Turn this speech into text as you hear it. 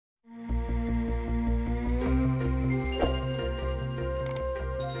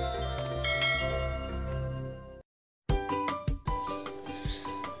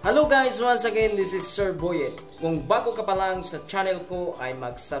Hello guys! Once again, this is Sir Boyet. Kung bago ka pa lang sa channel ko ay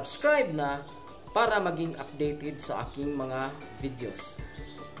mag-subscribe na para maging updated sa aking mga videos.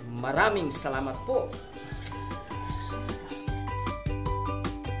 Maraming salamat po!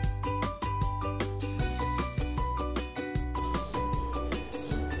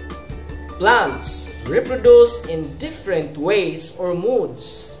 Plants reproduce in different ways or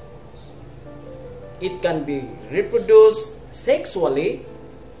modes. It can be reproduced sexually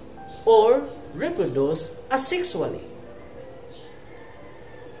or reproduce asexually.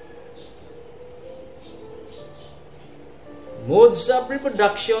 Modes of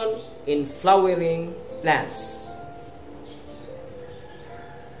reproduction in flowering plants.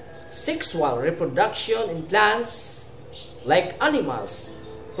 Sexual reproduction in plants, like animals.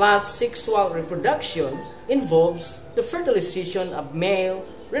 Plant sexual reproduction involves the fertilization of male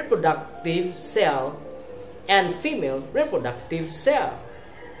reproductive cell and female reproductive cell.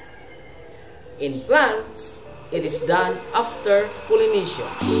 In plants, it is done after pollination.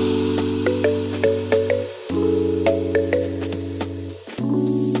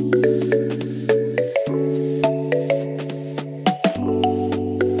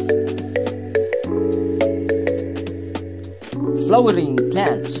 Flowering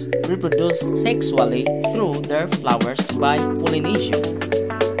plants reproduce sexually through their flowers by pollination.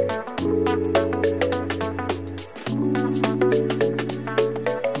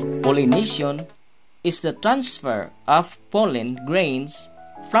 Pollination is the transfer of pollen grains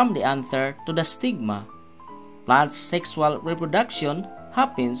from the anther to the stigma. Plant sexual reproduction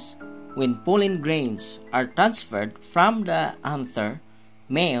happens when pollen grains are transferred from the anther,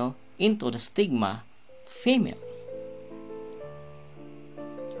 male, into the stigma, female.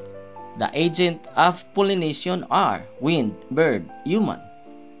 The agent of pollination are wind, bird, human,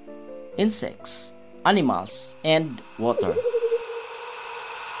 insects, animals, and water.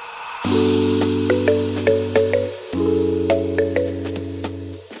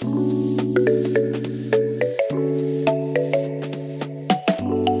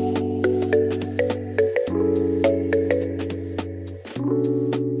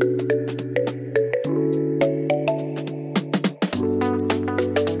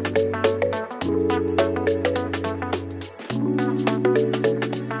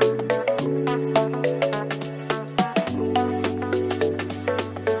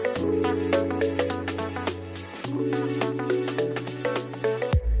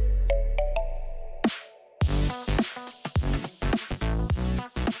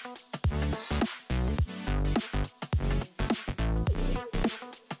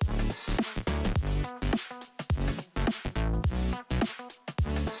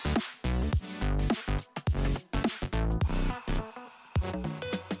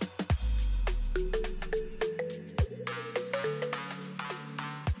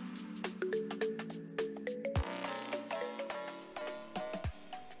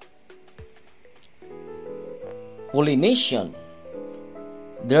 Pollination.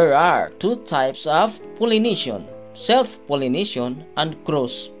 There are two types of pollination: self-pollination and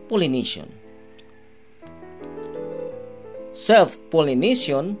cross-pollination.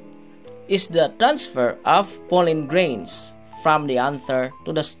 Self-pollination is the transfer of pollen grains from the anther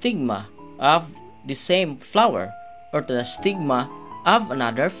to the stigma of the same flower or to the stigma of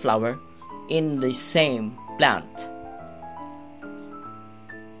another flower in the same plant.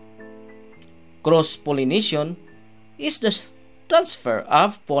 Cross-pollination is the transfer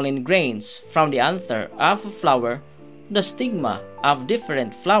of pollen grains from the anther of a flower to the stigma of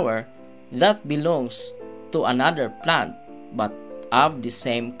different flower that belongs to another plant but of the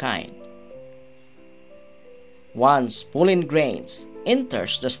same kind. Once pollen grains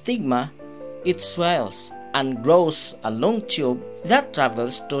enters the stigma, it swells and grows a long tube that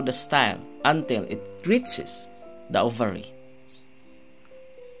travels through the style until it reaches the ovary.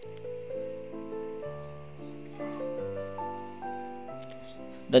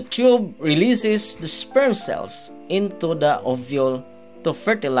 The tube releases the sperm cells into the ovule to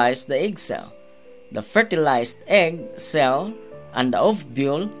fertilize the egg cell. The fertilized egg cell and the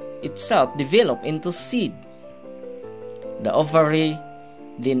ovule itself develop into seed. The ovary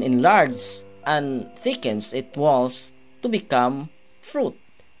then enlarges and thickens its walls to become fruit.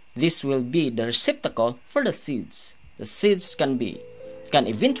 This will be the receptacle for the seeds. The seeds can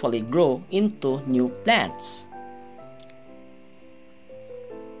eventually grow into new plants.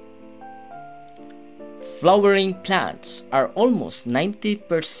 Flowering plants are almost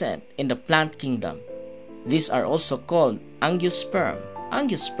 90% in the plant kingdom. These are also called angiosperm.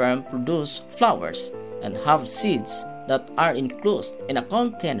 Angiosperm produce flowers and have seeds that are enclosed in a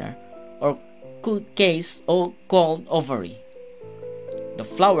container or case or called ovary. The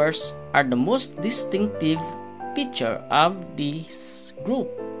flowers are the most distinctive feature of this group.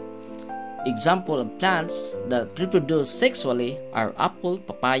 Example of plants that reproduce sexually are apple,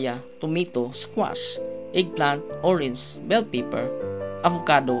 papaya, tomato, squash, eggplant, orange, bell pepper,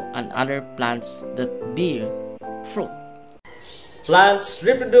 avocado, and other plants that bear fruit. Plants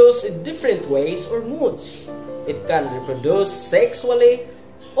reproduce in different ways or moods. It can reproduce sexually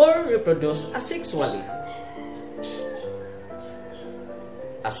or reproduce asexually.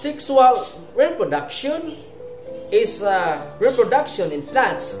 Asexual reproduction is a reproduction in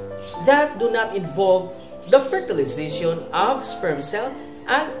plants that do not involve the fertilization of sperm cell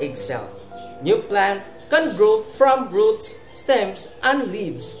and egg cell. New plant can grow from roots, stems, and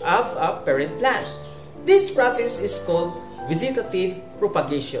leaves of a parent plant. This process is called vegetative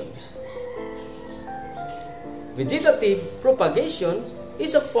propagation. Vegetative propagation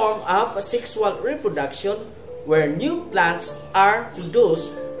is a form of asexual reproduction where new plants are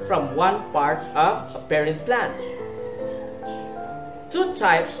produced from one part of a parent plant. Two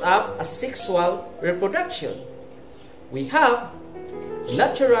types of asexual reproduction. We have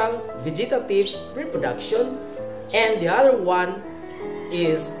natural vegetative reproduction, and the other one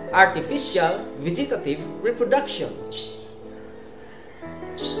is artificial vegetative reproduction.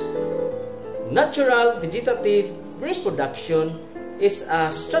 Natural vegetative reproduction is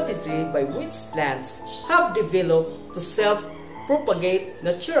a strategy by which plants have developed to self-propagate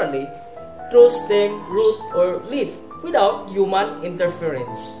naturally through stem, root, or leaf without human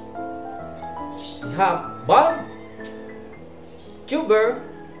interference. We have bulb, tuber,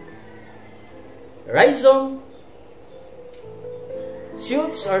 rhizome,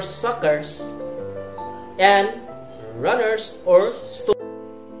 shoots or suckers, and runners or stools.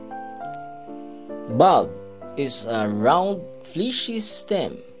 Bulb is a round, fleshy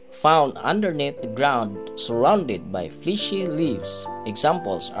stem found underneath the ground surrounded by fleshy leaves.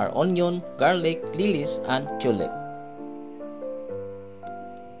 Examples are onion, garlic, lilies, and tulip.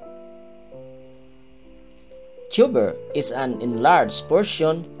 Tuber is an enlarged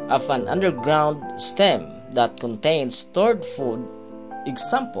portion of an underground stem that contains stored food.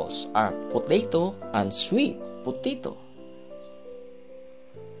 Examples are potato and sweet potato.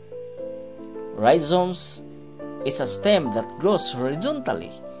 Rhizomes is a stem that grows horizontally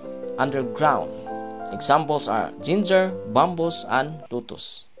underground. Examples are ginger, bamboo, and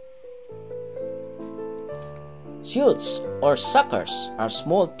lotus. Shoots or suckers are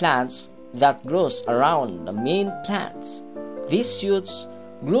small plants that grows around the main plants. These shoots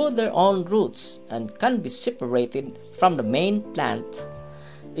grow their own roots and can be separated from the main plant.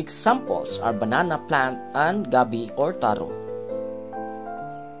 Examples are banana plant and gabi or taro.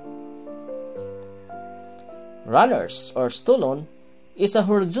 Runners or stolon is a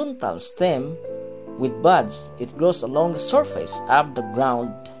horizontal stem with buds. It grows along the surface of the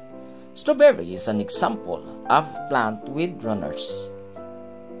ground. Strawberry is an example of plant with runners.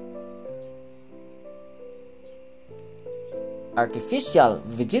 Artificial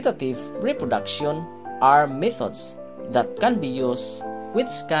vegetative reproduction are methods that can be used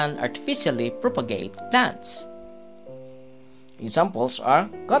which can artificially propagate plants. Examples are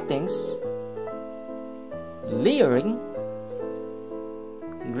cuttings, layering,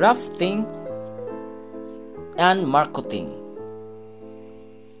 grafting, and marketing.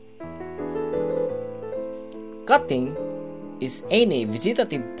 Cutting is any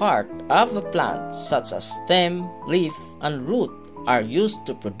vegetative part of a plant such as stem, leaf, and root are used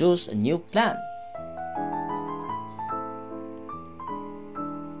to produce a new plant.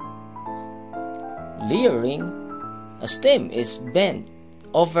 Layering, a stem is bent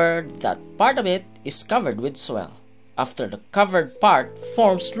over that part of it is covered with soil. After the covered part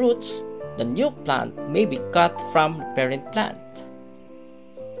forms roots, the new plant may be cut from the parent plant.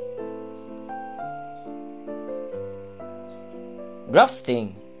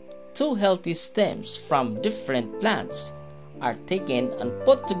 Grafting, two healthy stems from different plants are taken and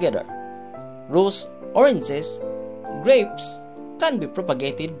put together. Rose, oranges, grapes can be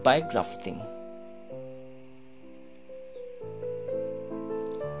propagated by grafting.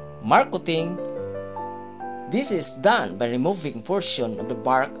 Marketing, this is done by removing portion of the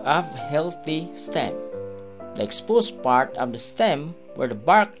bark of healthy stem. The exposed part of the stem where the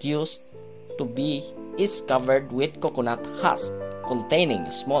bark used to be is covered with coconut husk containing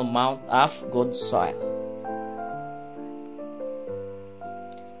a small amount of good soil.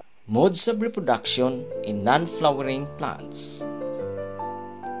 Modes of reproduction in non-flowering plants.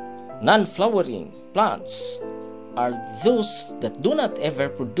 Non-flowering plants are those that do not ever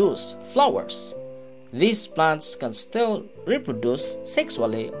produce flowers. These plants can still reproduce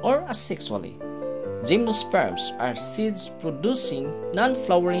sexually or asexually. Gymnosperms are seeds-producing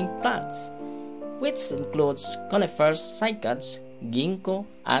non-flowering plants, which includes conifers, cycads, ginkgo,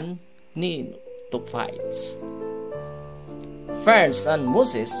 and neophytes. Ferns and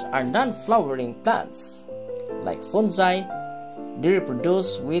mosses are non-flowering plants. Like fungi, they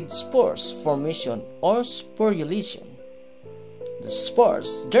reproduce with spores formation or sporulation. The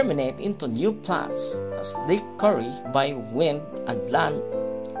spores germinate into new plants as they carry by wind and land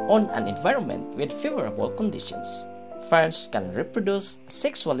on an environment with favorable conditions. Ferns can reproduce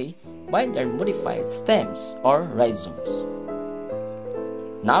sexually by their modified stems or rhizomes.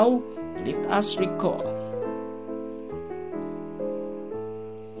 Now, let us recall.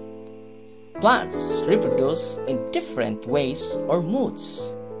 Plants reproduce in different ways or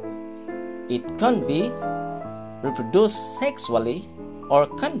moods. It can be reproduced sexually or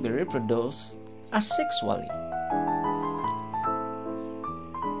can be reproduced asexually.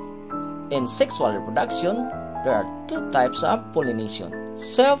 In sexual reproduction, there are two types of pollination: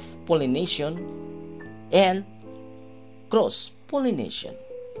 self-pollination and cross-pollination.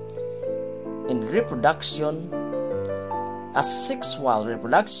 In reproduction, asexual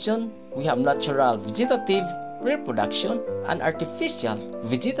reproduction, we have natural vegetative reproduction and artificial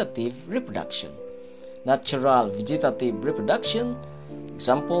vegetative reproduction. Natural vegetative reproduction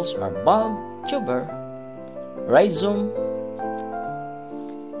examples are bulb, tuber, rhizome,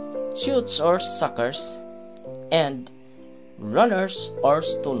 shoots or suckers, and runners or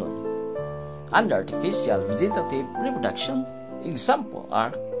stolon. And artificial vegetative reproduction examples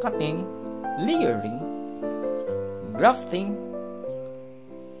are cutting, layering, grafting,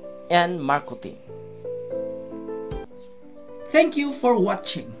 and marketing. Thank you for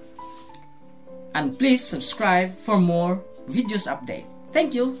watching, and please subscribe for more videos update.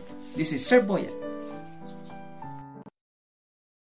 Thank you. This is Sir Boyan.